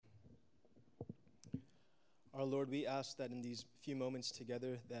Our Lord, we ask that in these few moments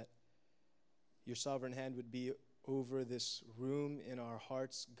together that your sovereign hand would be over this room in our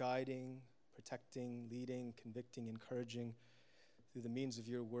hearts, guiding, protecting, leading, convicting, encouraging through the means of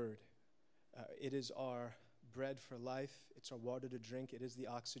your word. It is our bread for life. It's our water to drink. It is the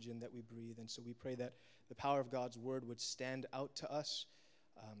oxygen that we breathe. And so we pray that the power of God's word would stand out to us.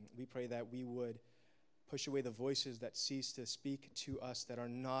 We pray that we would push away the voices that cease to speak to us that are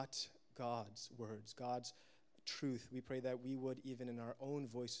not God's words, God's truth. We pray that we would, even in our own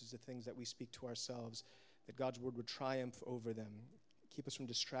voices, the things that we speak to ourselves, that God's word would triumph over them. Keep us from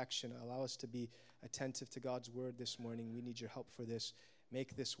distraction. Allow us to be attentive to God's word this morning. We need your help for this.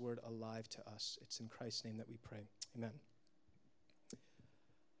 Make this word alive to us. It's in Christ's name that we pray. Amen.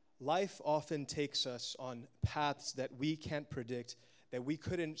 Life often takes us on paths that we can't predict, that we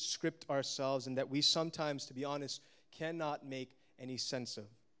couldn't script ourselves, and that we sometimes, to be honest, cannot make any sense of.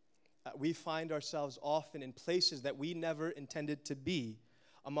 We find ourselves often in places that we never intended to be,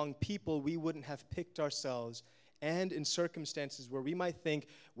 among people we wouldn't have picked ourselves, and in circumstances where we might think,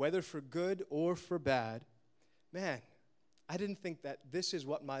 whether for good or for bad, man, I didn't think that this is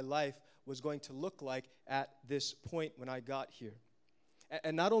what my life was going to look like at this point when I got here.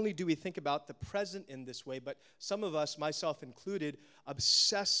 And not only do we think about the present in this way, but some of us, myself included,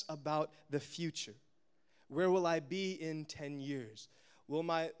 obsess about the future. Where will I be in 10 years? Will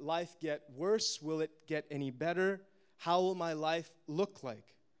my life get worse? Will it get any better? How will my life look like?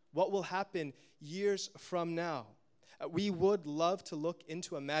 What will happen years from now? We would love to look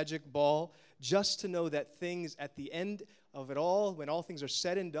into a magic ball just to know that things at the end of it all, when all things are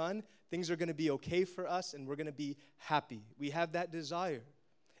said and done, things are going to be okay for us and we're going to be happy. We have that desire.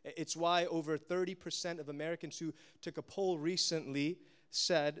 It's why over 30% of Americans who took a poll recently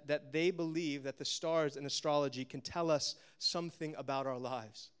said that they believe that the stars and astrology can tell us something about our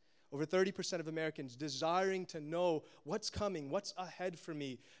lives. Over 30% of Americans desiring to know what's coming, what's ahead for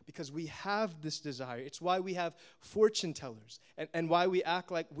me, because we have this desire. It's why we have fortune tellers and why we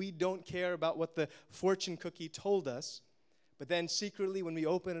act like we don't care about what the fortune cookie told us. But then secretly, when we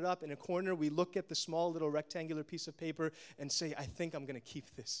open it up in a corner, we look at the small little rectangular piece of paper and say, I think I'm going to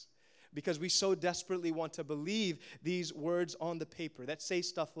keep this. Because we so desperately want to believe these words on the paper that say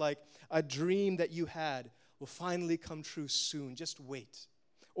stuff like, a dream that you had will finally come true soon. Just wait.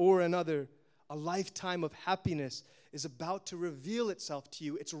 Or another, a lifetime of happiness is about to reveal itself to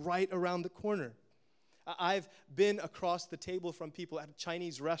you. It's right around the corner. I've been across the table from people at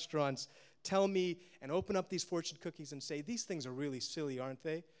Chinese restaurants tell me and open up these fortune cookies and say, these things are really silly, aren't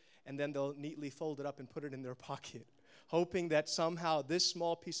they? And then they'll neatly fold it up and put it in their pocket, hoping that somehow this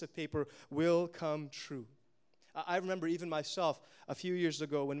small piece of paper will come true. I remember even myself a few years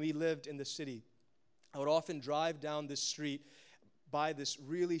ago when we lived in the city, I would often drive down this street by this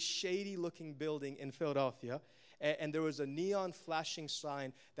really shady-looking building in Philadelphia, and there was a neon flashing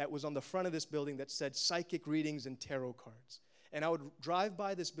sign that was on the front of this building that said psychic readings and tarot cards. And I would drive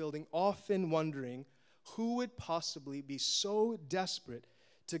by this building often wondering who would possibly be so desperate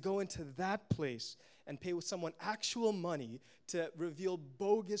to go into that place and pay with someone actual money to reveal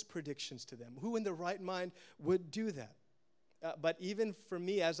bogus predictions to them. Who in their right mind would do that? But even for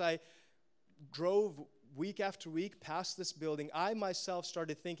me, as I drove week after week past this building, I myself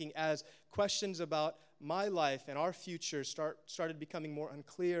started thinking as questions about my life and our future started becoming more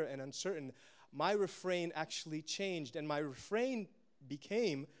unclear and uncertain, my refrain actually changed. And my refrain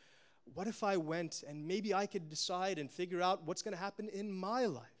became, what if I went and maybe I could decide and figure out what's going to happen in my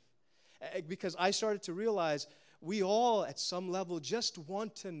life? Because I started to realize we all at some level just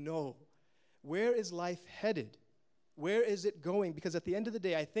want to know, where is life headed? Where is it going? Because at the end of the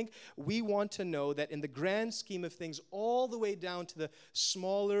day, I think we want to know that in the grand scheme of things, all the way down to the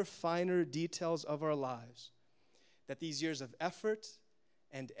smaller, finer details of our lives, that these years of effort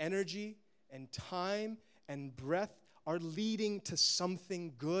and energy and time and breath are leading to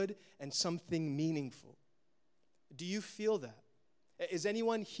something good and something meaningful. Do you feel that? Is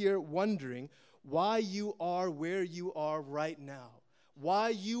anyone here wondering why you are where you are right now? Why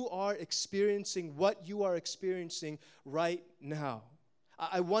you are experiencing what you are experiencing right now?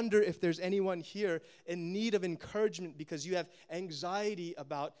 I wonder if there's anyone here in need of encouragement because you have anxiety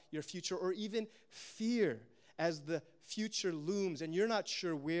about your future or even fear as the future looms and you're not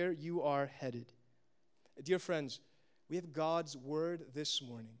sure where you are headed. Dear friends, we have God's word this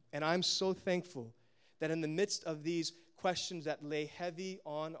morning, and I'm so thankful that in the midst of these questions that lay heavy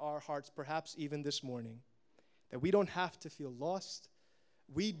on our hearts, perhaps even this morning, that we don't have to feel lost,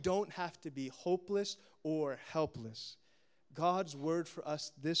 we don't have to be hopeless or helpless. God's word for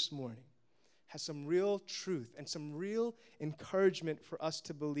us this morning has some real truth and some real encouragement for us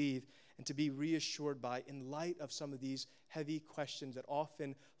to believe and to be reassured by in light of some of these heavy questions that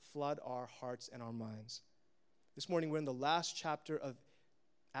often flood our hearts and our minds. This morning, we're in the last chapter of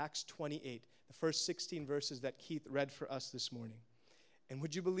Acts 28, the first 16 verses that Keith read for us this morning. And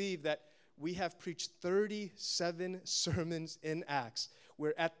would you believe that we have preached 37 sermons in Acts?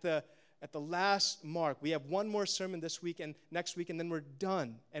 We're at the last mark. We have one more sermon this week and next week, and then we're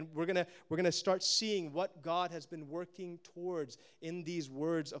done. And we're gonna start seeing what God has been working towards in these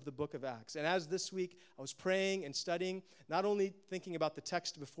words of the book of Acts. And as this week I was praying and studying, not only thinking about the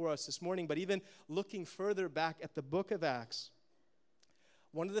text before us this morning, but even looking further back at the book of Acts,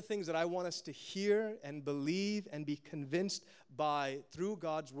 one of the things that I want us to hear and believe and be convinced by through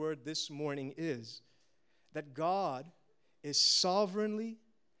God's word this morning is that God is sovereignly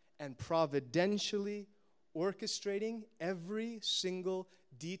and providentially orchestrating every single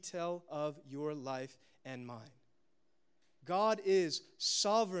detail of your life and mine. God is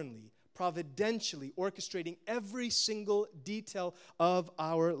sovereignly, providentially orchestrating every single detail of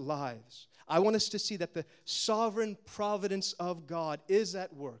our lives. I want us to see that the sovereign providence of God is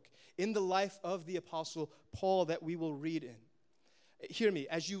at work in the life of the Apostle Paul that we will read in. Hear me,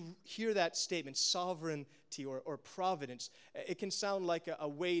 as you hear that statement, sovereignty or providence, it can sound like a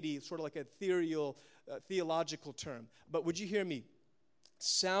weighty, sort of like a ethereal, theological term. But would you hear me?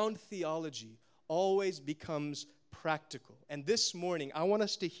 Sound theology always becomes practical. And this morning, I want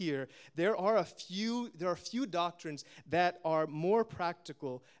us to hear there are a few doctrines that are more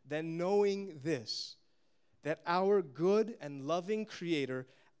practical than knowing this, that our good and loving Creator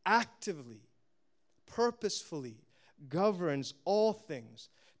actively, purposefully governs all things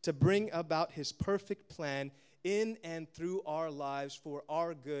to bring about His perfect plan in and through our lives for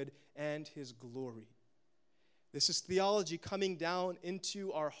our good and His glory. This is theology coming down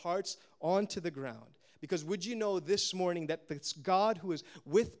into our hearts onto the ground. Because would you know this morning that this God who is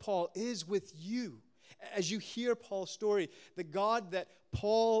with Paul is with you? As you hear Paul's story, the God that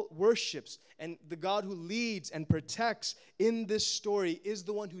Paul worships and the God who leads and protects in this story is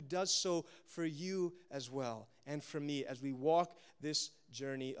the one who does so for you as well and for me as we walk this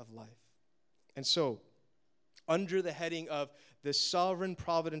journey of life. And so, under the heading of the sovereign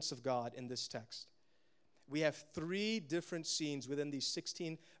providence of God in this text, we have 3 different scenes within these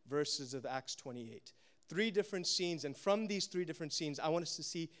 16 verses of Acts 28. 3 different scenes, and from these 3 different scenes, I want us to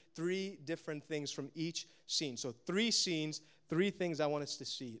see 3 different things from each scene. So 3 scenes, 3 things I want us to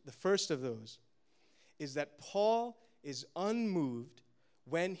see. The first of those is that Paul is unmoved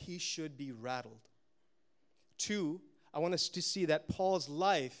when he should be rattled. 2, I want us to see that Paul's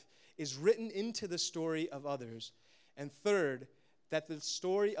life is written into the story of others. And 3rd, that the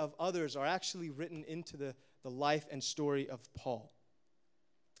story of others are actually written into the life and story of Paul.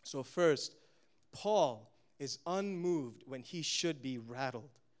 So first, Paul is unmoved when he should be rattled.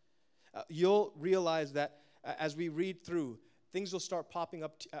 You'll realize that as we read through, things will start popping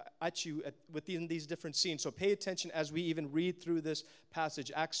up at you within these different scenes. So pay attention as we even read through this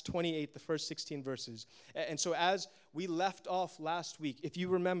passage, Acts 28, the first 16 verses. And so as we left off last week, if you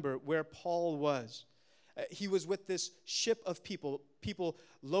remember where Paul was, he was with this ship of people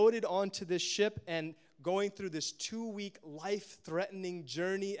loaded onto this ship and going through this 2-week life-threatening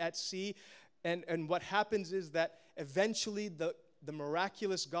journey at sea. And what happens is that eventually the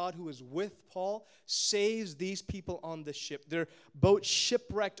miraculous God who is with Paul saves these people on the ship. Their boat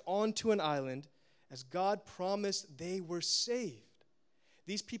shipwrecked onto an island. As God promised, they were saved.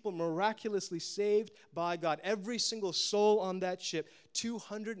 These people miraculously saved by God. Every single soul on that ship,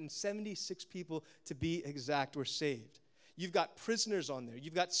 276 people to be exact, were saved. You've got prisoners on there.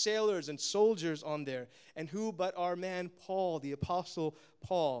 You've got sailors and soldiers on there. And who but our man Paul, the Apostle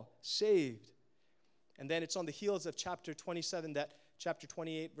Paul, saved. And then it's on the heels of chapter 27 that chapter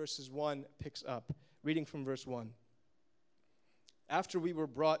 28 verses 1 picks up. Reading from verse 1. After we were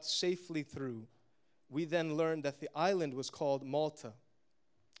brought safely through, we then learned that the island was called Malta.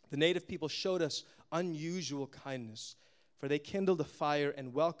 The native people showed us unusual kindness, for they kindled a fire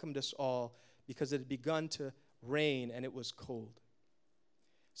and welcomed us all because it had begun to rain and it was cold.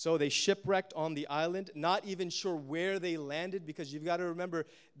 So they shipwrecked on the island, not even sure where they landed, because you've got to remember,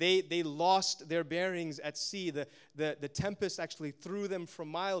 they lost their bearings at sea. The tempest actually threw them for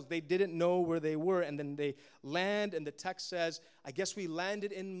miles. They didn't know where they were, and then they land, and the text says, I guess we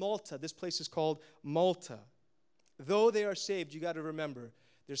landed in Malta. This place is called Malta. Though they are saved, you got to remember,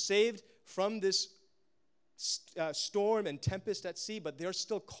 they're saved from this storm and tempest at sea, but they're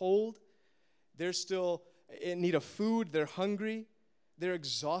still cold. They're still in need of food. They're hungry. They're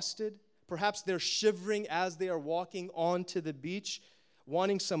exhausted. Perhaps they're shivering as they are walking onto the beach.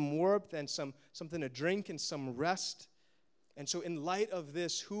 wanting some warmth and something to drink and some rest. And so in light of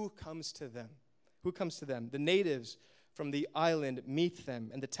this, who comes to them? Who comes to them? The natives from the island meet them.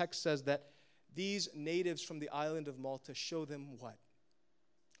 And the text says that these natives from the island of Malta show them what?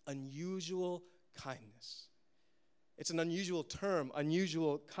 Unusual kindness. It's an unusual term,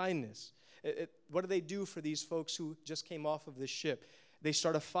 unusual kindness. What do they do for these folks who just came off of this ship? They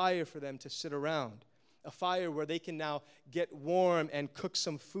start a fire for them to sit around, a fire where they can now get warm and cook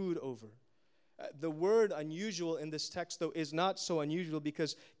some food over. The word unusual in this text, though, is not so unusual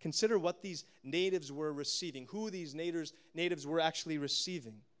because consider what these natives were receiving, who these natives were actually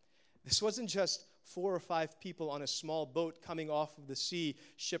receiving. This wasn't just 4 or 5 people on a small boat coming off of the sea,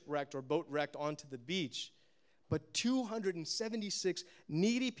 shipwrecked or boat wrecked onto the beach, but 276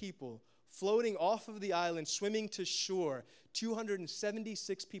 needy people floating off of the island, swimming to shore.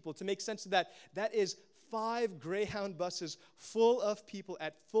 276 people. To make sense of that, that is 5 Greyhound buses full of people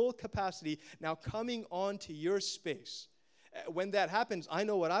at full capacity now coming onto your space. When that happens, I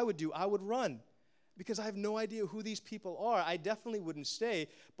know what I would do. I would run because I have no idea who these people are. I definitely wouldn't stay.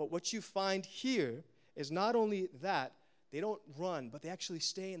 But what you find here is not only that, they don't run, but they actually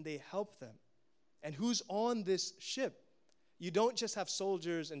stay and they help them. And who's on this ship? You don't just have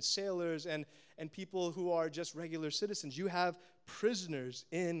soldiers and sailors and people who are just regular citizens. You have prisoners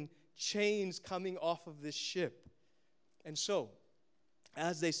in chains coming off of this ship. And so,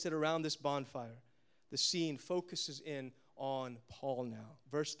 as they sit around this bonfire, the scene focuses in on Paul now.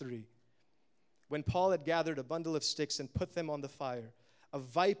 Verse 3. When Paul had gathered a bundle of sticks and put them on the fire, a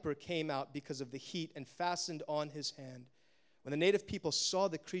viper came out because of the heat and fastened on his hand. When the native people saw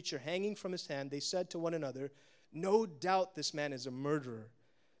the creature hanging from his hand, they said to one another, "No doubt this man is a murderer.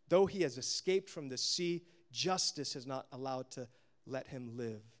 Though he has escaped from the sea, justice has not allowed to let him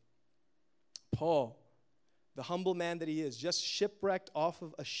live." Paul, the humble man that he is, just shipwrecked off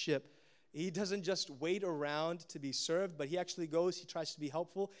of a ship, he doesn't just wait around to be served, but he actually goes, he tries to be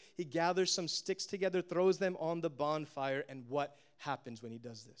helpful. He gathers some sticks together, throws them on the bonfire, and what happens when he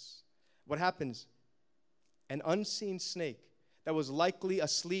does this? What happens? An unseen snake that was likely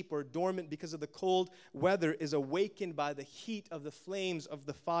asleep or dormant because of the cold weather is awakened by the heat of the flames of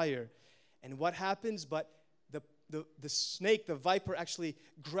the fire. And what happens? But the snake, the viper, actually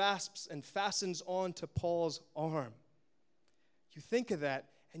grasps and fastens onto Paul's arm. You think of that,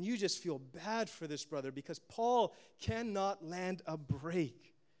 and you just feel bad for this brother because Paul cannot land a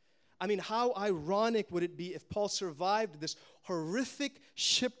break. I mean, how ironic would it be if Paul survived this horrific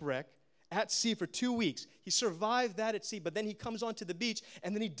shipwreck at sea for 2 weeks? He survived that at sea, but then he comes onto the beach,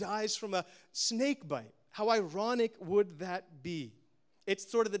 and then he dies from a snake bite. How ironic would that be? It's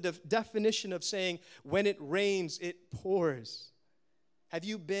sort of the definition of saying, when it rains, it pours. Have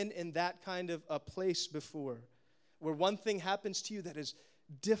you been in that kind of a place before, where one thing happens to you that is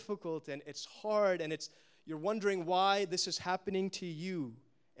difficult, and it's hard, and you're wondering why this is happening to you,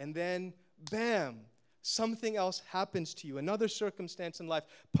 and then, bam, something else happens to you. Another circumstance in life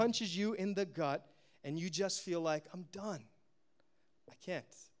punches you in the gut, and you just feel like, I'm done. I can't.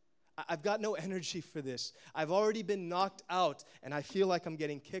 I've got no energy for this. I've already been knocked out, and I feel like I'm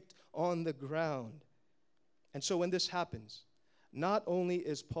getting kicked on the ground. And so when this happens, not only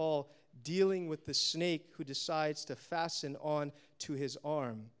is Paul dealing with the snake who decides to fasten on to his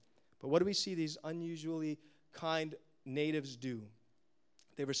arm, but what do we see these unusually kind natives do?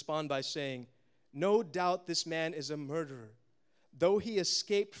 They respond by saying, "No doubt this man is a murderer. Though he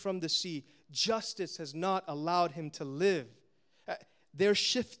escaped from the sea, justice has not allowed him to live." Their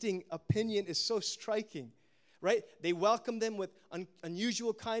shifting opinion is so striking, right? They welcome them with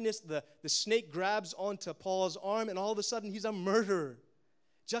unusual kindness. The snake grabs onto Paul's arm, and all of a sudden, he's a murderer.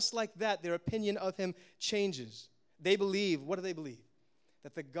 Just like that, their opinion of him changes. They believe, what do they believe?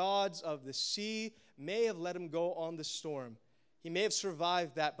 That the gods of the sea may have let him go on the storm. He may have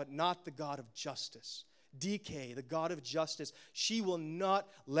survived that, but not the God of justice. DK, the God of justice, she will not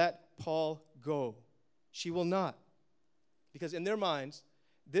let Paul go. She will not. Because in their minds,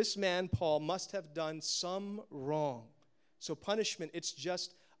 this man, Paul, must have done some wrong. So punishment, it's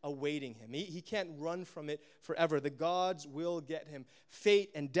just awaiting him. He can't run from it forever. The gods will get him.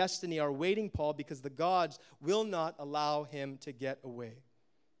 Fate and destiny are waiting Paul because the gods will not allow him to get away.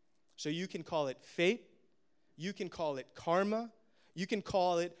 So you can call it fate. You can call it karma. You can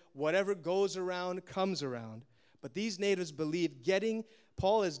call it whatever goes around comes around. But these natives believe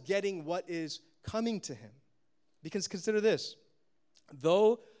Paul is getting what is coming to him. Because consider this,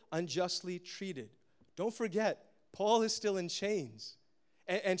 though unjustly treated, don't forget, Paul is still in chains.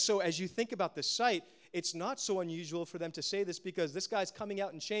 And so as you think about the sight, It's not so unusual for them to say this because this guy's coming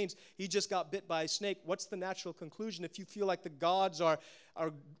out in chains. He just got bit by a snake. What's the natural conclusion if you feel like the gods are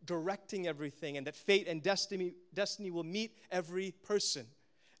directing everything and that fate and destiny will meet every person?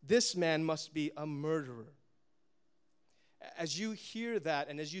 This man must be a murderer. As you hear that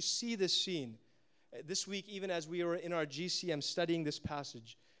and as you see this scene, this week, even as we were in our GCM studying this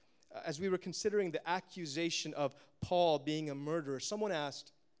passage, as we were considering the accusation of Paul being a murderer, someone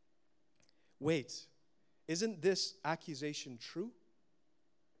asked, wait, isn't this accusation true?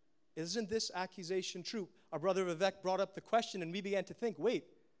 Isn't this accusation true? Our brother Vivek brought up the question and we began to think, wait,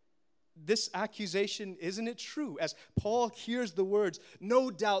 this accusation, isn't it true? As Paul hears the words,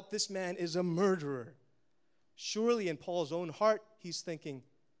 no doubt this man is a murderer. Surely in Paul's own heart, he's thinking,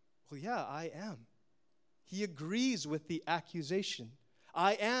 well, yeah, I am. He agrees with the accusation.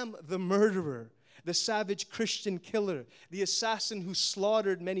 I am the murderer, the savage Christian killer, the assassin who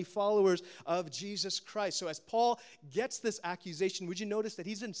slaughtered many followers of Jesus Christ. So as Paul gets this accusation, would you notice that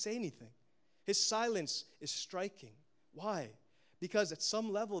he doesn't say anything? His silence is striking. Why? Because at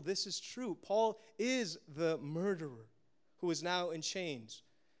some level, this is true. Paul is the murderer who is now in chains.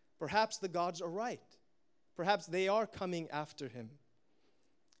 Perhaps the gods are right. Perhaps they are coming after him.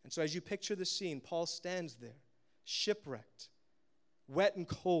 And so as you picture the scene, Paul stands there, shipwrecked, wet and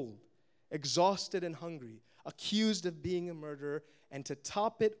cold, exhausted and hungry, accused of being a murderer, and to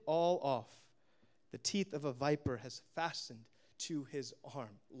top it all off, the teeth of a viper has fastened to his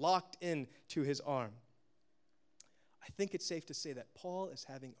arm, locked in to his arm. I think it's safe to say that Paul is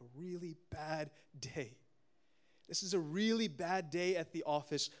having a really bad day. This is a really bad day at the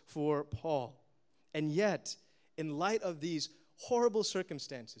office for Paul. And yet, in light of these horrible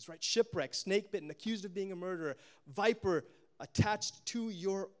circumstances, right? Shipwreck, snake bitten, accused of being a murderer, viper attached to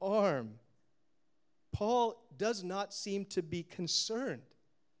your arm, Paul does not seem to be concerned.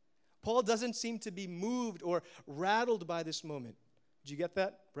 Paul doesn't seem to be moved or rattled by this moment. Did you get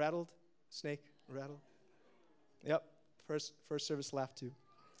that? Rattled? Snake? Rattled? Yep. First service laughed too.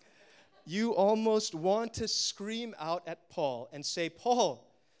 You almost want to scream out at Paul and say,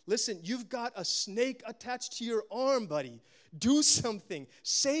 Paul, listen, you've got a snake attached to your arm, buddy. Do something.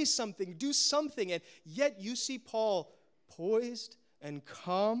 Say something. Do something. And yet you see Paul poised and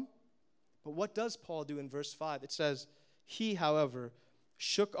calm. But what does Paul do in verse 5? It says, he, however,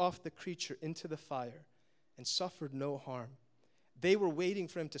 shook off the creature into the fire and suffered no harm. They were waiting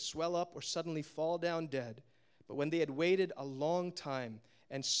for him to swell up or suddenly fall down dead. But when they had waited a long time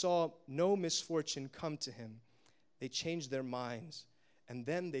and saw no misfortune come to him, they changed their minds. And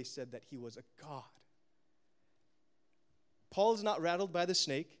then they said that he was a god. Paul's not rattled by the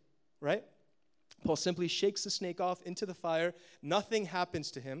snake, right? Paul simply shakes the snake off into the fire. Nothing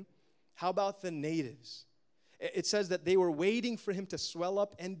happens to him. How about the natives? It says that they were waiting for him to swell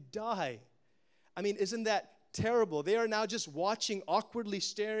up and die. I mean, isn't that terrible? They are now just watching, awkwardly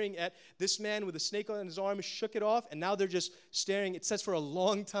staring at this man with a snake on his arm, shook it off, and now they're just staring, it says, for a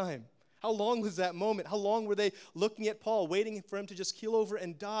long time. How long was that moment? How long were they looking at Paul, waiting for him to just keel over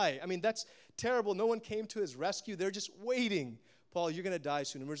and die? I mean, that's terrible. No one came to his rescue. They're just waiting. Paul, you're going to die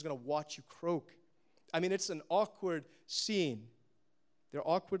soon, and we're just going to watch you croak. I mean, it's an awkward scene. They're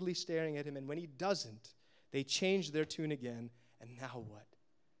awkwardly staring at him, and when he doesn't, they change their tune again, and now what?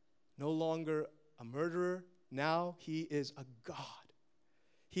 No longer a murderer, now he is a god.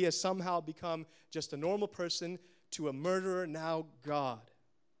 He has somehow become just a normal person to a murderer, now God.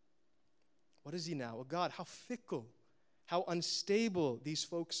 What is he now? A god. How fickle, how unstable these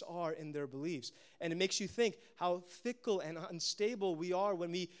folks are in their beliefs. And it makes you think how fickle and unstable we are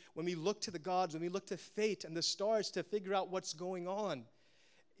when we look to the gods, when we look to fate and the stars to figure out what's going on.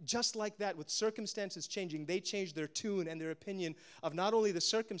 Just like that, with circumstances changing, they change their tune and their opinion of not only the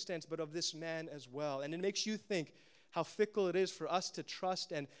circumstance, but of this man as well. And it makes you think how fickle it is for us to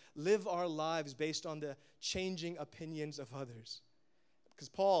trust and live our lives based on the changing opinions of others. Because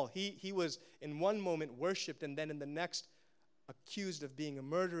Paul, he was in one moment worshipped and then in the next accused of being a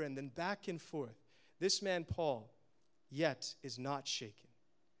murderer and then back and forth. This man, Paul, yet is not shaken.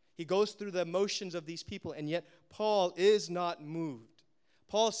 He goes through the motions of these people, and yet Paul is not moved.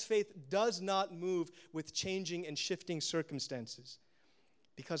 Paul's faith does not move with changing and shifting circumstances.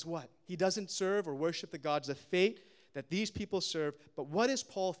 Because what? He doesn't serve or worship the gods of fate that these people serve. But what is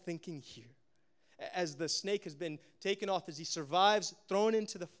Paul thinking here? As the snake has been taken off, as he survives, thrown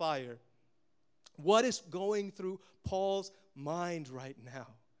into the fire, what is going through Paul's mind right now?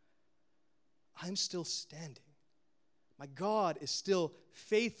 I'm still standing. My God is still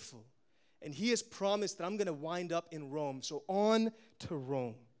faithful. And he has promised that I'm going to wind up in Rome. So on to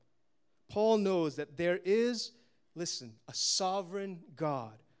Rome. Paul knows that there is, listen, a sovereign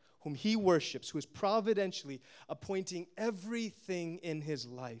God whom he worships, who is providentially appointing everything in his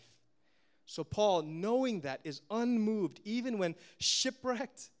life. So Paul, knowing that, is unmoved, even when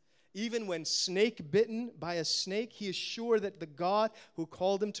shipwrecked, even when snake bitten by a snake. He is sure that the God who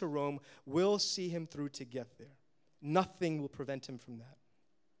called him to Rome will see him through to get there. Nothing will prevent him from that.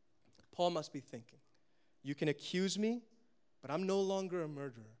 Paul must be thinking, you can accuse me, but I'm no longer a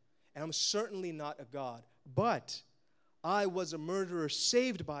murderer, and I'm certainly not a god. But I was a murderer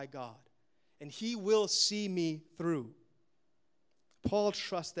saved by God, and he will see me through. Paul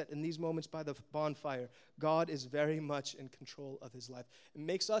trusts that in these moments by the bonfire, God is very much in control of his life. It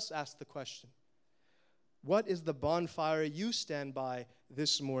makes us ask the question, what is the bonfire you stand by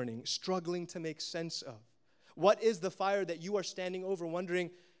this morning, struggling to make sense of? What is the fire that you are standing over,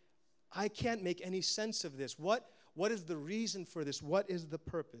 wondering, I can't make any sense of this? What is the reason for this? What is the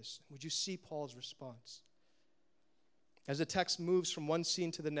purpose? Would you see Paul's response? As the text moves from one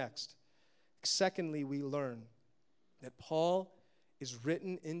scene to the next, secondly, we learn that Paul is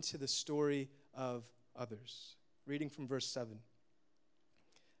written into the story of others. Reading from verse 7.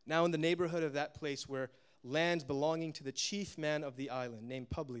 Now in the neighborhood of that place were lands belonging to the chief man of the island, named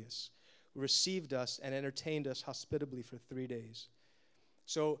Publius, who received us and entertained us hospitably for 3 days.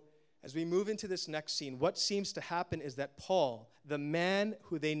 So as we move into this next scene, what seems to happen is that Paul, the man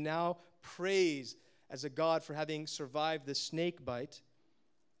who they now praise as a god for having survived the snake bite,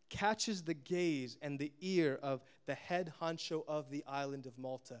 catches the gaze and the ear of the head honcho of the island of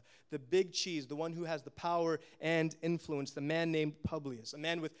Malta, the big cheese, the one who has the power and influence, the man named Publius, a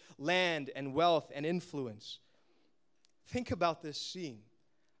man with land and wealth and influence. Think about this scene.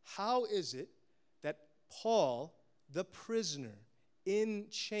 How is it that Paul, the prisoner in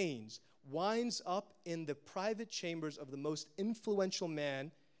chains, winds up in the private chambers of the most influential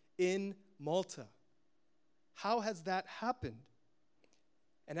man in Malta? How has that happened?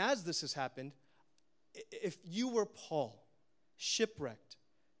 And as this has happened, if you were Paul, shipwrecked,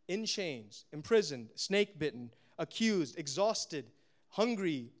 in chains, imprisoned, snake-bitten, accused, exhausted,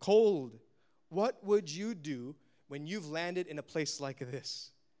 hungry, cold, what would you do when you've landed in a place like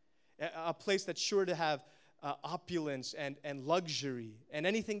this? A place that's sure to have opulence and luxury and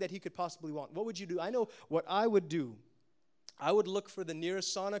anything that he could possibly want. What would you do? I know what I would do. I would look for the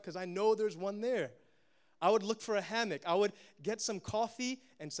nearest sauna because I know there's one there. I would look for a hammock. I would get some coffee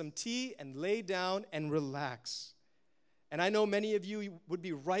and some tea and lay down and relax. And I know many of you would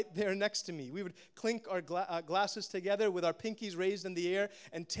be right there next to me. We would clink our glasses together with our pinkies raised in the air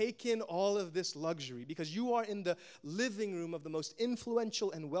and take in all of this luxury because you are in the living room of the most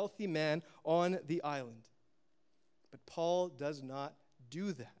influential and wealthy man on the island. But Paul does not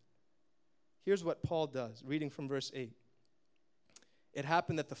do that. Here's what Paul does, reading from verse 8. It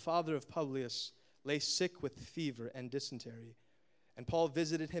happened that the father of Publius lay sick with fever and dysentery. And Paul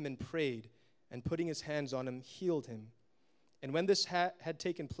visited him and prayed, and putting his hands on him, healed him. And when this had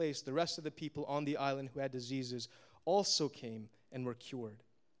taken place, the rest of the people on the island who had diseases also came and were cured.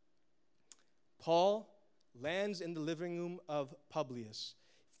 Paul lands in the living room of Publius,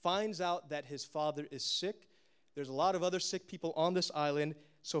 finds out that his father is sick. There's a lot of other sick people on this island.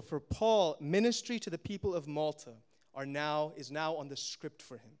 So for Paul, ministry to the people of Malta is now on the script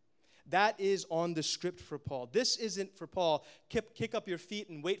for him. That is on the script for Paul. This isn't for Paul, kick up your feet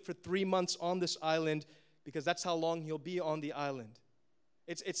and wait for 3 months on this island because that's how long he'll be on the island.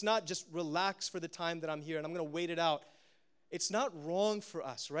 It's not just relax for the time that I'm here and I'm going to wait it out. It's not wrong for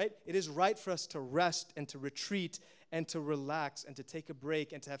us, right? It is right for us to rest and to retreat and to relax and to take a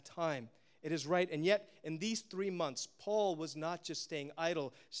break and to have time. It is right. And yet, in these 3 months, Paul was not just staying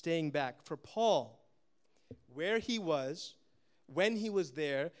idle, staying back. For Paul, where he was, when he was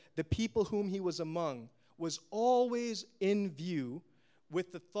there, the people whom he was among, was always in view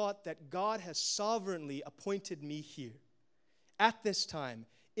with the thought that God has sovereignly appointed me here, at this time,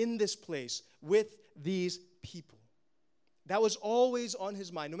 in this place, with these people. That was always on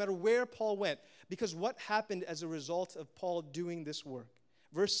his mind, no matter where Paul went, because what happened as a result of Paul doing this work?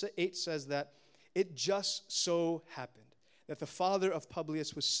 Verse 8 says that it just so happened that the father of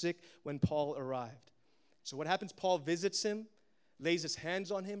Publius was sick when Paul arrived. So what happens? Paul visits him, lays his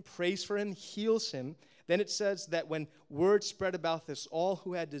hands on him, prays for him, heals him. Then it says that when word spread about this, all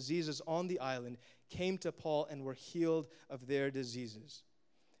who had diseases on the island came to Paul and were healed of their diseases.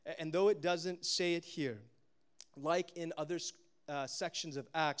 And though it doesn't say it here, like in other sections of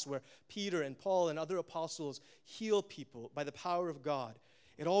Acts where Peter and Paul and other apostles heal people by the power of God,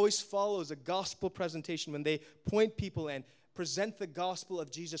 it always follows a gospel presentation when they point people and present the gospel of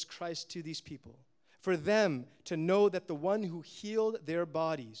Jesus Christ to these people. For them to know that the one who healed their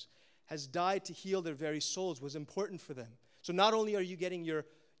bodies has died to heal their very souls was important for them. So not only are you getting your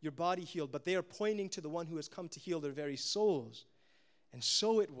your body healed, but they are pointing to the one who has come to heal their very souls. And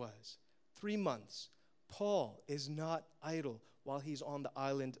so it was. 3 months. Paul is not idle while he's on the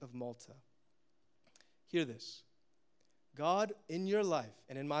island of Malta. Hear this. God in your life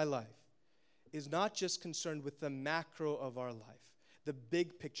and in my life is not just concerned with the macro of our life, the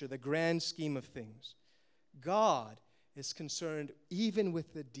big picture, the grand scheme of things. God is concerned even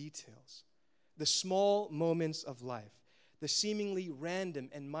with the details, the small moments of life, the seemingly random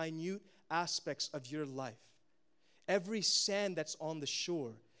and minute aspects of your life. Every sand that's on the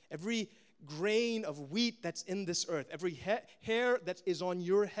shore, every grain of wheat that's in this earth, every hair that is on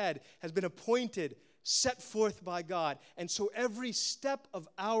your head has been appointed, set forth by God. And so every step of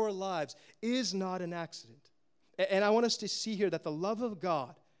our lives is not an accident. And I want us to see here that the love of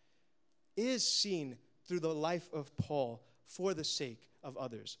God is seen through the life of Paul for the sake of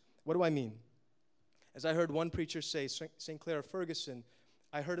others. What do I mean? As I heard one preacher say, St. Clair Ferguson,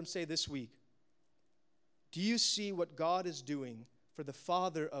 I heard him say this week, do you see what God is doing for the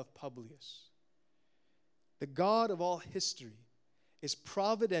father of Publius? The God of all history is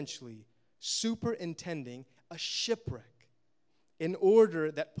providentially superintending a shipwreck in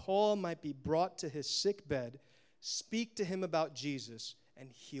order that Paul might be brought to his sick bed, speak to him about Jesus,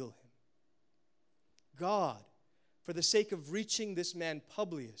 and heal him. God, for the sake of reaching this man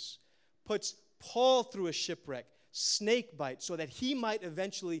Publius, puts Paul through a shipwreck, snake bite, so that he might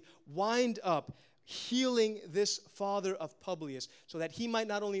eventually wind up healing this father of Publius, so that he might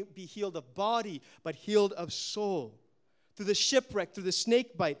not only be healed of body, but healed of soul. Through the shipwreck, through the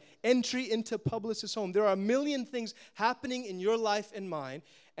snake bite, entry into Publius' home. There are a million things happening in your life and mine,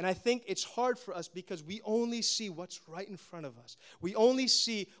 and I think it's hard for us because we only see what's right in front of us. We only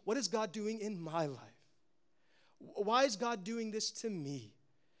see, what is God doing in my life? Why is God doing this to me?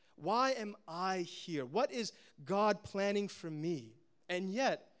 Why am I here? What is God planning for me? And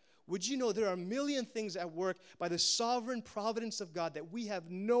yet, would you know there are a million things at work by the sovereign providence of God that we have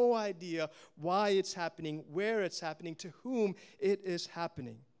no idea why it's happening, where it's happening, to whom it is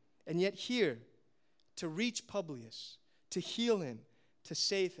happening. And yet here, to reach Publius, to heal him, to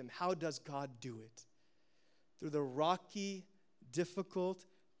save him, how does God do it? Through the rocky, difficult,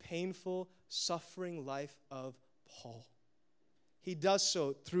 painful, suffering life of Paul. He does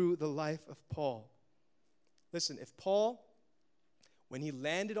so through the life of Paul. Listen, if Paul, when he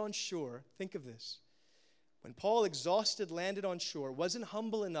landed on shore, think of this. When Paul, exhausted, landed on shore, wasn't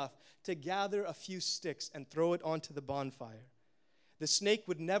humble enough to gather a few sticks and throw it onto the bonfire, the snake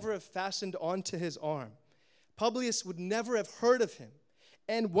would never have fastened onto his arm. Publius would never have heard of him.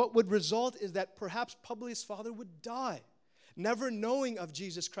 And what would result is that perhaps Publius' father would die, never knowing of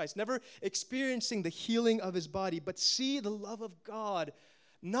Jesus Christ, never experiencing the healing of his body. But see the love of God,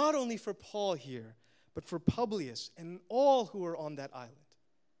 not only for Paul here, but for Publius and all who are on that island.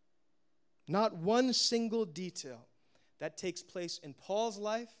 Not one single detail that takes place in Paul's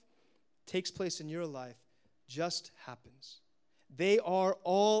life, takes place in your life, just happens. They are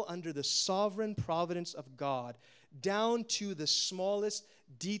all under the sovereign providence of God, down to the smallest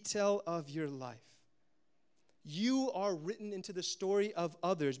detail of your life. You are written into the story of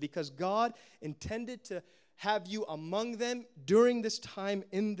others because God intended to have you among them during this time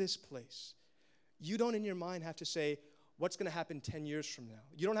in this place. You don't in your mind have to say, what's going to happen 10 years from now?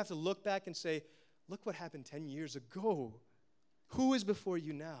 You don't have to look back and say, look what happened 10 years ago. Who is before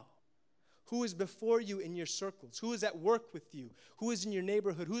you now? Who is before you in your circles? Who is at work with you? Who is in your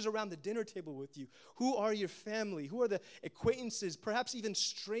neighborhood? Who's around the dinner table with you? Who are your family? Who are the acquaintances, perhaps even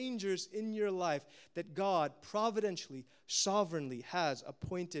strangers in your life that God providentially, sovereignly has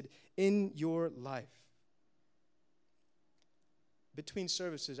appointed in your life? Between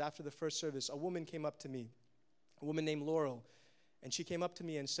services, after the first service, a woman came up to me, a woman named Laurel, and she came up to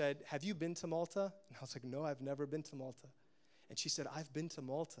me and said, have you been to Malta? And I was like, no, I've never been to Malta. And she said, I've been to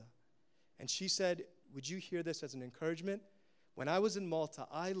Malta. And she said, would you hear this as an encouragement? When I was in Malta,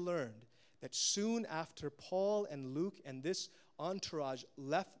 I learned that soon after Paul and Luke and this entourage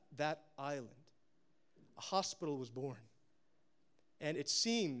left that island, a hospital was born. And it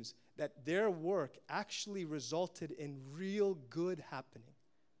seems that their work actually resulted in real good happening.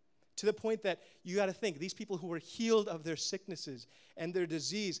 To the point that you got to think, these people who were healed of their sicknesses and their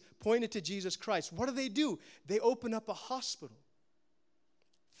disease pointed to Jesus Christ. What do? They open up a hospital.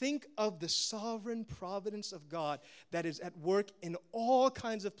 Think of the sovereign providence of God that is at work in all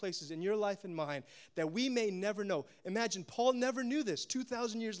kinds of places in your life and mine that we may never know. Imagine, Paul never knew this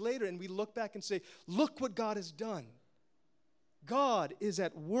 2,000 years later, and we look back and say, look what God has done. God is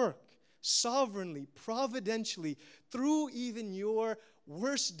at work sovereignly, providentially, through even your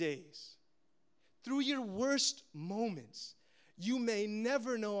worst days, through your worst moments. you may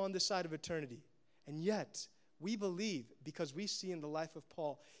never know on this side of eternity. And yet, we believe, because we see in the life of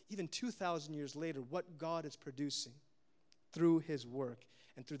Paul, even 2,000 years later, what God is producing through his work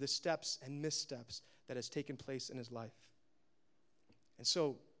and through the steps and missteps that has taken place in his life. And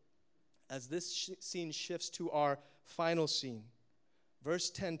so, as this scene shifts to our final scene, verse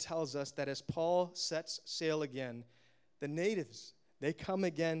 10 tells us that as Paul sets sail again, the natives, they come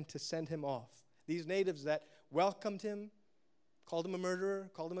again to send him off. These natives that welcomed him, called him a murderer,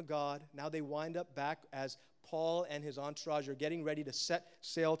 called him a god, now they wind up back as Paul and his entourage are getting ready to set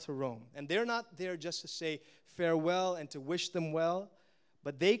sail to Rome. And they're not there just to say farewell and to wish them well,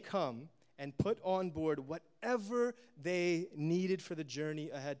 but they come and put on board whatever they needed for the journey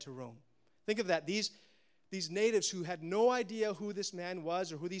ahead to Rome. Think of that. These natives who had no idea who this man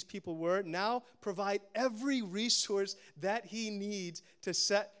was or who these people were now provide every resource that he needs to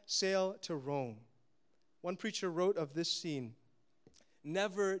set sail to Rome. One preacher wrote of this scene,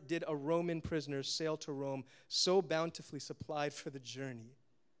 "Never did a Roman prisoner sail to Rome so bountifully supplied for the journey."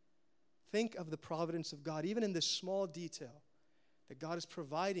 Think of the providence of God, even in this small detail, that God is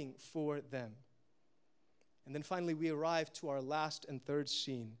providing for them. And then finally, we arrive to our last and third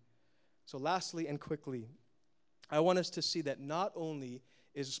scene. So lastly and quickly, I want us to see that not only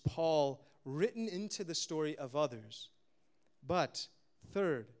is Paul written into the story of others, but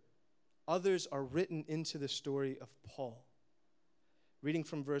third, others are written into the story of Paul. Reading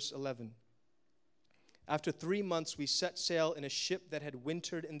from verse 11. After 3 months, we set sail in a ship that had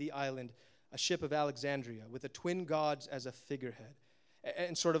wintered in the island, a ship of Alexandria, with the twin gods as a figurehead.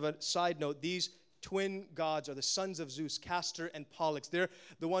 And sort of a side note, these twin gods are the sons of Zeus, Castor and Pollux. They're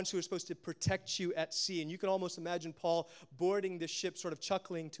the ones who are supposed to protect you at sea. And you can almost imagine Paul boarding the ship, sort of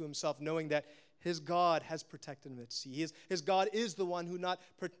chuckling to himself, knowing that his God has protected him at sea. His God is the one who not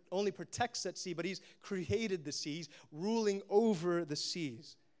only protects at sea, but he's created the sea. He's ruling over the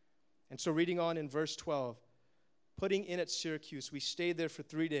seas. And so reading on in verse 12, putting in at Syracuse, we stayed there for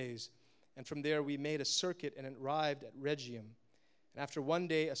 3 days. And from there we made a circuit and arrived at Rhegium. And after 1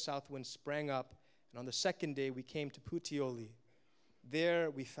 day, a south wind sprang up. And on the second day, we came to Puteoli.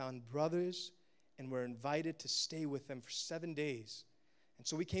 There we found brothers and were invited to stay with them for 7 days. And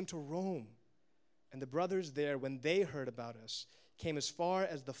so we came to Rome. And the brothers there, when they heard about us, came as far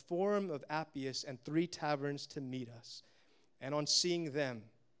as the Forum of Appius and 3 taverns to meet us. And on seeing them,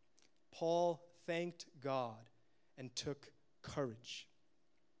 Paul thanked God and took courage.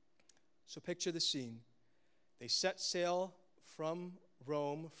 So picture the scene. They set sail from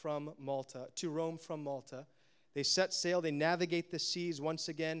Rome from Malta, to Rome from Malta. They set sail, they navigate the seas once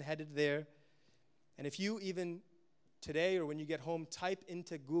again, headed there. And if you even today or when you get home, type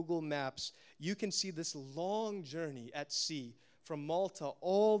into Google Maps, you can see this long journey at sea from Malta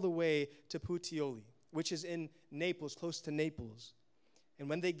all the way to Puteoli, which is in Naples, close to Naples. And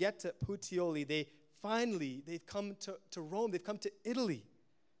when they get to Puteoli, they've come to Rome, they've come to Italy.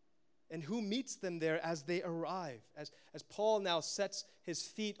 And who meets them there as they arrive? As Paul now sets his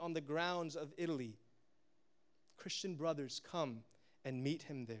feet on the grounds of Italy, Christian brothers come and meet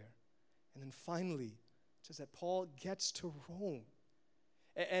him there. And then finally, it says that Paul gets to Rome.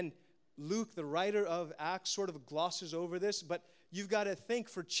 And Luke, the writer of Acts, sort of glosses over this, but you've got to think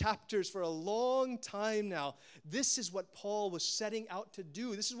for chapters, for a long time now, this is what Paul was setting out to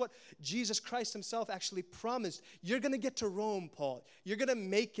do. This is what Jesus Christ himself actually promised. You're going to get to Rome, Paul. You're going to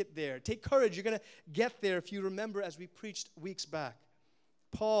make it there. Take courage. You're going to get there, if you remember, as we preached weeks back.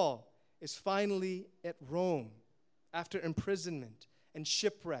 Paul is finally at Rome after imprisonment and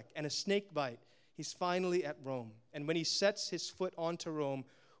shipwreck and a snake bite. He's finally at Rome. And when he sets his foot onto Rome,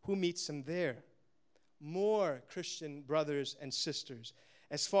 who meets him there? More Christian brothers and sisters.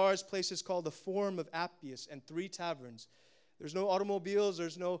 As far as places called the Forum of Appius and 3 taverns. There's no automobiles,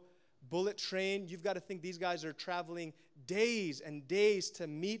 there's no bullet train. You've got to think these guys are traveling days and days to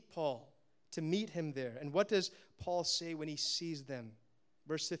meet Paul, to meet him there. And what does Paul say when he sees them?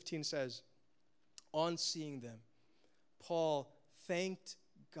 Verse 15 says, on seeing them, Paul thanked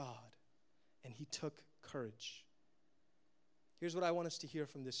God and he took courage. Here's what I want us to hear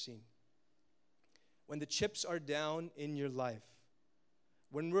from this scene. When the chips are down in your life,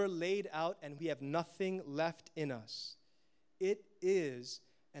 when we're laid out and we have nothing left in us, it is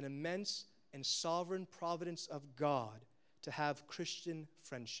an immense and sovereign providence of God to have Christian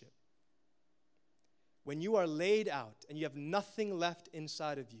friendship. When you are laid out and you have nothing left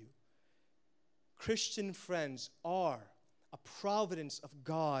inside of you, Christian friends are a providence of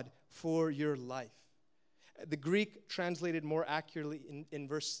God for your life. The Greek translated more accurately in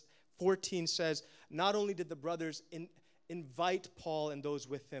verse 14 says, not only did the brothers invite Paul and those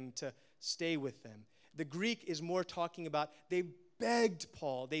with him to stay with them, The Greek is more talking about they begged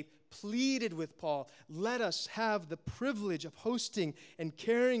Paul, they pleaded with Paul, let us have the privilege of hosting and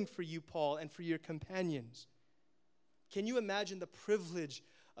caring for you, Paul, and for your companions. Can you imagine the privilege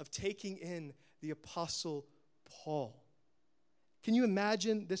of taking in the Apostle Paul? Can you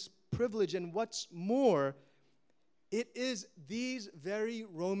imagine this privilege? And what's more, it is these very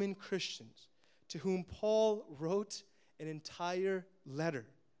Roman Christians to whom Paul wrote an entire letter,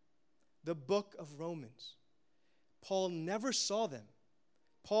 the book of Romans. Paul never saw them.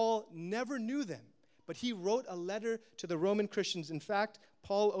 Paul never knew them, but he wrote a letter to the Roman Christians. In fact,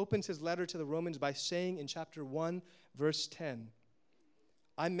 Paul opens his letter to the Romans by saying in chapter 1, verse 10,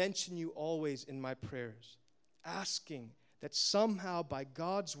 I mention you always in my prayers, asking that somehow by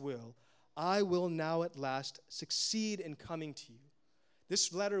God's will, I will now at last succeed in coming to you.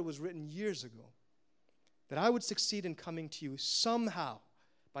 This letter was written years ago, that I would succeed in coming to you somehow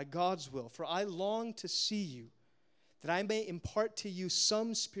by God's will, for I long to see you, that I may impart to you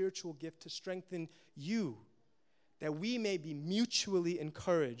some spiritual gift to strengthen you, that we may be mutually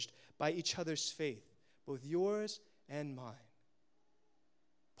encouraged by each other's faith, both yours and mine.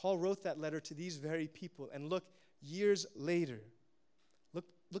 Paul wrote that letter to these very people, and look, years later,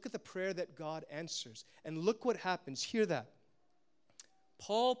 look at the prayer that God answers, and look what happens. Hear that.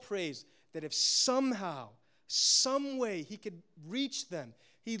 Paul prays that if somehow, some way he could reach them,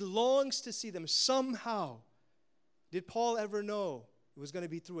 he longs to see them somehow. Did Paul ever know it was going to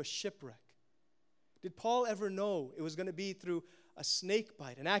be through a shipwreck? Did Paul ever know it was going to be through a snake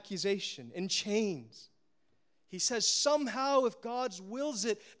bite, an accusation, in chains? He says, somehow, if God wills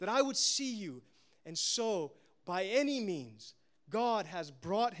it, that I would see you. And so, by any means, God has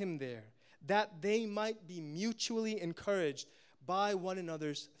brought him there, that they might be mutually encouraged by one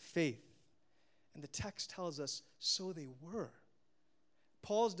another's faith. And the text tells us, so they were.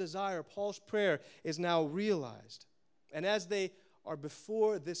 Paul's desire, Paul's prayer is now realized. And as they are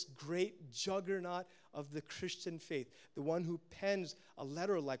before this great juggernaut of the Christian faith, the one who pens a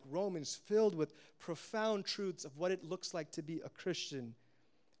letter like Romans filled with profound truths of what it looks like to be a Christian,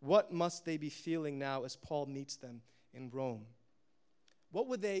 what must they be feeling now as Paul meets them in Rome? What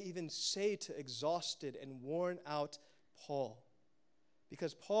would they even say to exhausted and worn out Paul?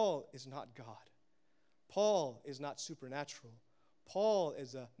 Because Paul is not God. Paul is not supernatural. Paul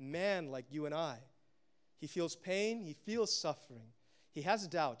is a man like you and I. He feels pain, he feels suffering. He has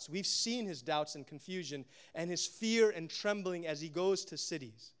doubts. We've seen his doubts and confusion and his fear and trembling as he goes to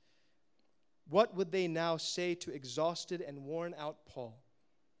cities. What would they now say to exhausted and worn out Paul?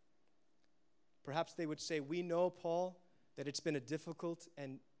 Perhaps they would say, we know, Paul, that it's been a difficult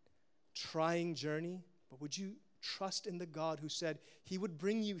and trying journey, but would you trust in the God who said he would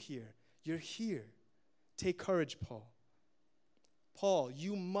bring you here? You're here. Take courage, Paul. Paul,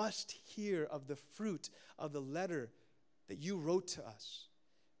 you must hear of the fruit of the letter that you wrote to us.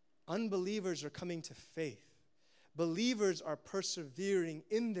 Unbelievers are coming to faith. Believers are persevering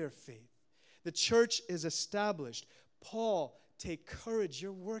in their faith. The church is established. Paul, take courage.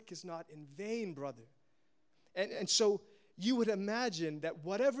 Your work is not in vain, brother. And so you would imagine that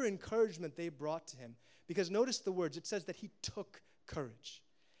whatever encouragement they brought to him, because notice the words, it says that he took courage.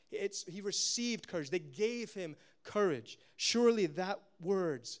 He received courage. They gave him courage. Surely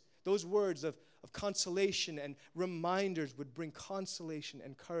those words of consolation and reminders would bring consolation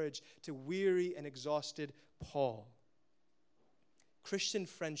and courage to weary and exhausted Paul. Christian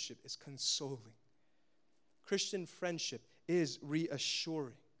friendship is consoling. Christian friendship is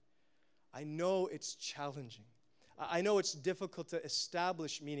reassuring. I know it's challenging. I know it's difficult to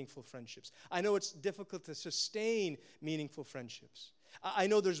establish meaningful friendships. I know it's difficult to sustain meaningful friendships. I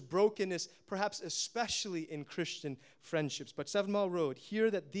know there's brokenness, perhaps especially in Christian friendships. But 7 Mile Road, hear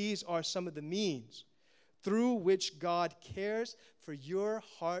that these are some of the means through which God cares for your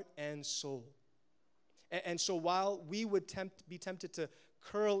heart and soul. And so while we would be tempted to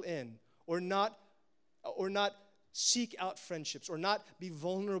curl in or not seek out friendships or not be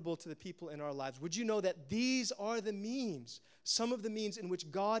vulnerable to the people in our lives, would you know that these are the means, some of the means in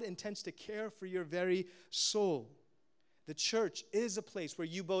which God intends to care for your very soul? The church is a place where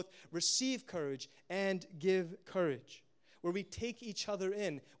you both receive courage and give courage, where we take each other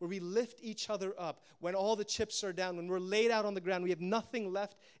in, where we lift each other up when all the chips are down, when we're laid out on the ground, we have nothing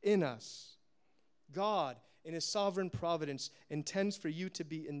left in us. God, in his sovereign providence, intends for you to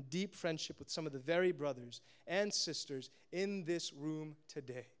be in deep friendship with some of the very brothers and sisters in this room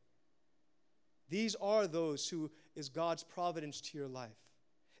today. These are those who is God's providence to your life.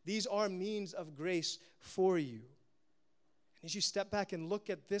 These are means of grace for you. And as you step back and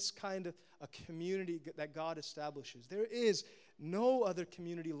look at this kind of a community that God establishes, there is no other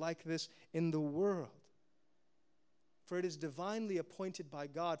community like this in the world. For it is divinely appointed by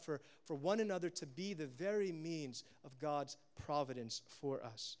God for one another to be the very means of God's providence for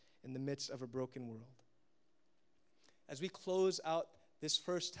us in the midst of a broken world. As we close out this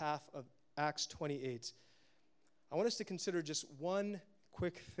first half of Acts 28, I want us to consider just one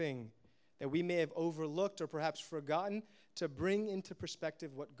quick thing that we may have overlooked or perhaps forgotten to bring into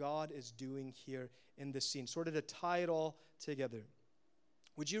perspective what God is doing here in this scene, sort of to tie it all together.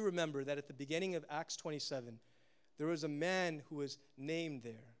 Would you remember that at the beginning of Acts 27, there was a man who was named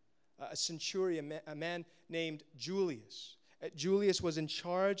there, a centurion, a man named Julius. Julius was in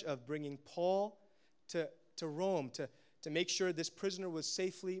charge of bringing Paul to Rome, to make sure this prisoner was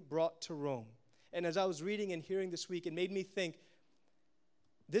safely brought to Rome. And as I was reading and hearing this week, it made me think,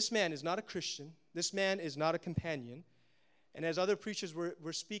 this man is not a Christian. This man is not a companion. And as other preachers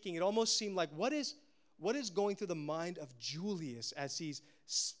were speaking, it almost seemed like, what is going through the mind of Julius as he's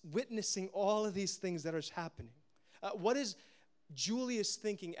witnessing all of these things that are happening? What is Julius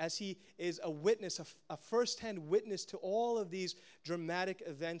thinking as he is a witness, a firsthand witness to all of these dramatic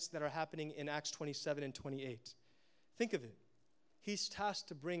events that are happening in Acts 27 and 28? Think of it. He's tasked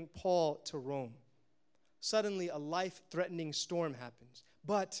to bring Paul to Rome. Suddenly, a life-threatening storm happens.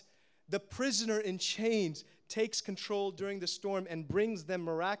 But the prisoner in chains takes control during the storm and brings them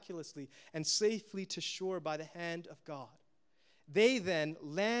miraculously and safely to shore by the hand of God. They then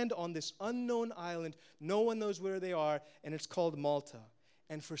land on this unknown island. No one knows where they are, and it's called Malta.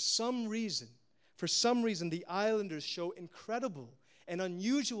 And for some reason, the islanders show incredible and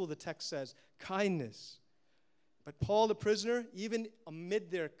unusual, the text says, kindness. But Paul, the prisoner, even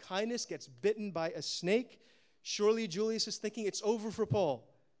amid their kindness, gets bitten by a snake. Surely Julius is thinking it's over for Paul.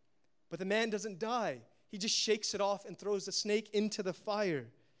 But the man doesn't die. He just shakes it off and throws the snake into the fire.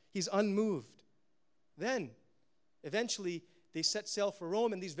 He's unmoved. Then, eventually, they set sail for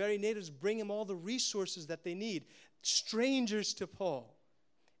Rome, and these very natives bring him all the resources that they need, strangers to Paul.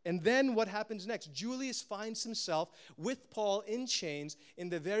 And then what happens next? Julius finds himself with Paul in chains in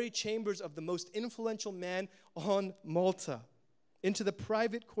the very chambers of the most influential man on Malta, into the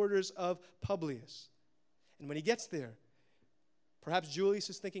private quarters of Publius. And when he gets there, perhaps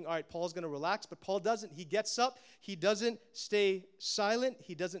Julius is thinking, all right, Paul's going to relax, but Paul doesn't. He gets up. He doesn't stay silent.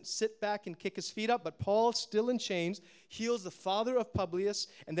 He doesn't sit back and kick his feet up, but Paul, still in chains, heals the father of Publius,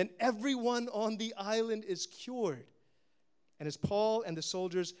 and then everyone on the island is cured. And as Paul and the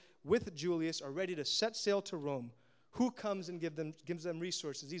soldiers with Julius are ready to set sail to Rome, who comes and gives them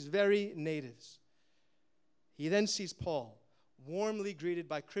resources? These very natives. He then sees Paul, warmly greeted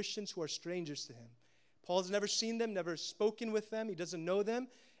by Christians who are strangers to him. Paul's never seen them, never spoken with them. He doesn't know them.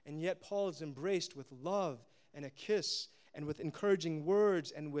 And yet Paul is embraced with love and a kiss and with encouraging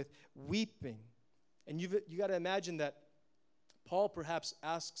words and with weeping. And you got to imagine that Paul perhaps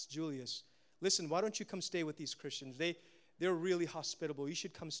asks Julius, listen, why don't you come stay with these Christians? They're really hospitable. You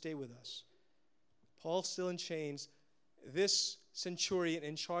should come stay with us. Paul, still in chains, this centurion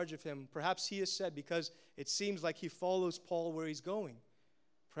in charge of him, perhaps he has said, because it seems like he follows Paul where he's going.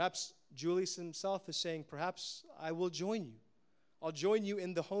 Perhaps Julius himself is saying, perhaps I will join you. I'll join you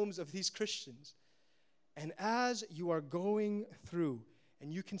in the homes of these Christians. And as you are going through,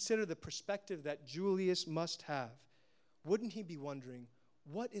 and you consider the perspective that Julius must have, wouldn't he be wondering,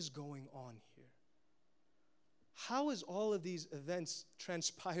 what is going on here? How has all of these events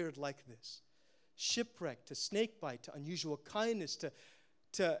transpired like this? Shipwreck, to snakebite, to unusual kindness,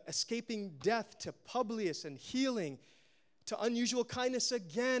 to escaping death, to Publius and healing, to unusual kindness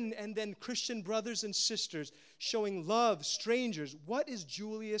again, and then Christian brothers and sisters showing love, strangers. What is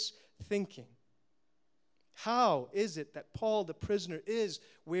Julius thinking? How is it that Paul, the prisoner, is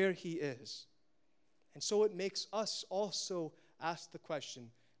where he is? And so it makes us also ask the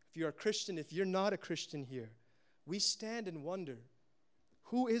question, if you're a Christian, if you're not a Christian here, we stand and wonder,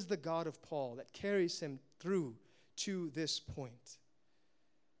 who is the God of Paul that carries him through to this point?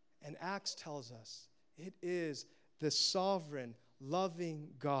 And Acts tells us it is the sovereign, loving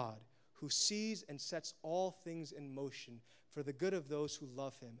God who sees and sets all things in motion for the good of those who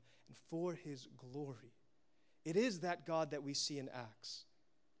love him and for his glory. It is that God that we see in Acts.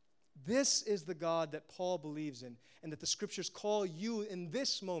 This is the God that Paul believes in and that the scriptures call you in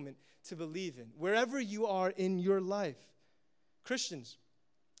this moment to believe in, wherever you are in your life. Christians,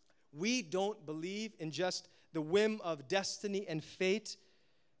 we don't believe in just the whim of destiny and fate,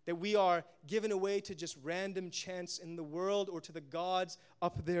 that we are given away to just random chance in the world or to the gods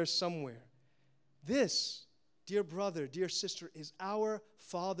up there somewhere. This, dear brother, dear sister, is our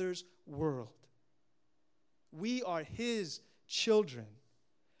Father's world. We are his children.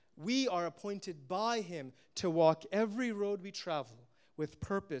 We are appointed by him to walk every road we travel with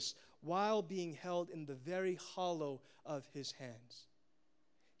purpose, while being held in the very hollow of his hands.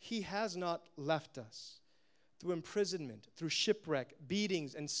 He has not left us. Through imprisonment, through shipwreck,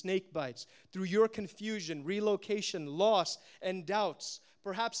 beatings, and snake bites, through your confusion, relocation, loss, and doubts,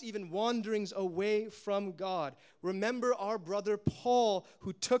 perhaps even wanderings away from God. Remember our brother Paul,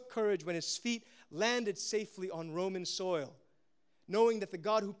 who took courage when his feet landed safely on Roman soil, knowing that the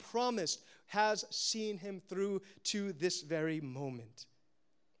God who promised has seen him through to this very moment.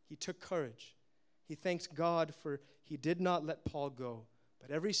 He took courage. He thanked God for he did not let Paul go, but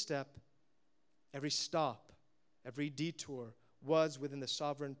every step, every stop, every detour was within the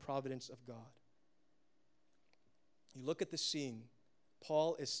sovereign providence of God. You look at the scene.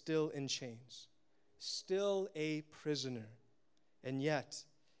 Paul is still in chains, still a prisoner, and yet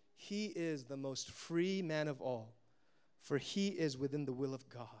he is the most free man of all, for he is within the will of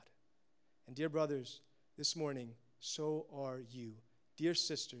God. And dear brothers, this morning, so are you. Dear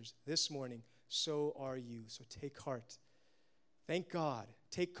sisters, this morning, so are you. So take heart. Thank God.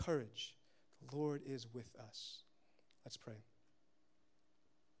 Take courage. The Lord is with us. Let's pray.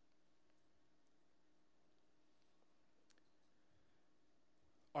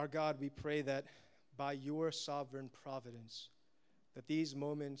 Our God, we pray that by your sovereign providence, that these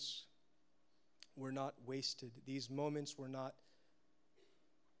moments were not wasted. These moments were not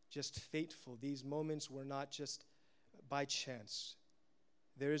just fateful. These moments were not just by chance.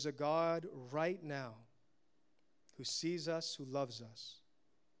 There is a God right now who sees us, who loves us.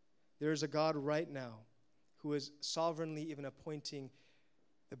 There is a God right now who is sovereignly even appointing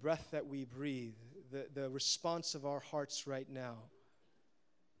the breath that we breathe, the response of our hearts right now.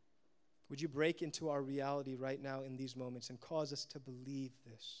 Would you break into our reality right now in these moments and cause us to believe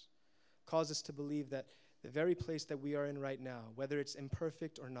this? Cause us to believe that the very place that we are in right now, whether it's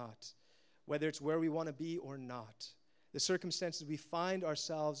imperfect or not, whether it's where we want to be or not, the circumstances we find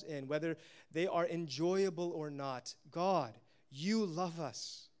ourselves in, whether they are enjoyable or not, God, you love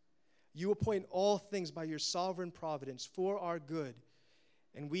us. You appoint all things by your sovereign providence for our good.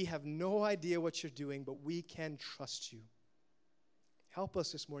 And we have no idea what you're doing, but we can trust you. Help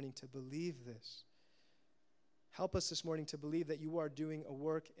us this morning to believe this. Help us this morning to believe that you are doing a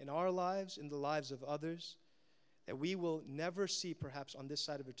work in our lives, in the lives of others, that we will never see perhaps on this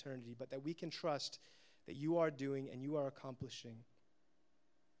side of eternity, but that we can trust that you are doing and you are accomplishing.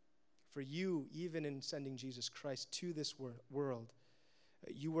 For you, even in sending Jesus Christ to this world,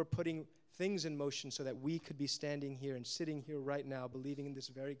 you were putting things in motion so that we could be standing here and sitting here right now, believing in this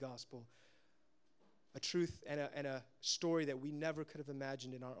very gospel, a truth and a story that we never could have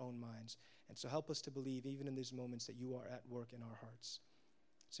imagined in our own minds. And so help us to believe, even in these moments, that you are at work in our hearts.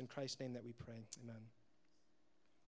 It's in Christ's name that we pray. Amen.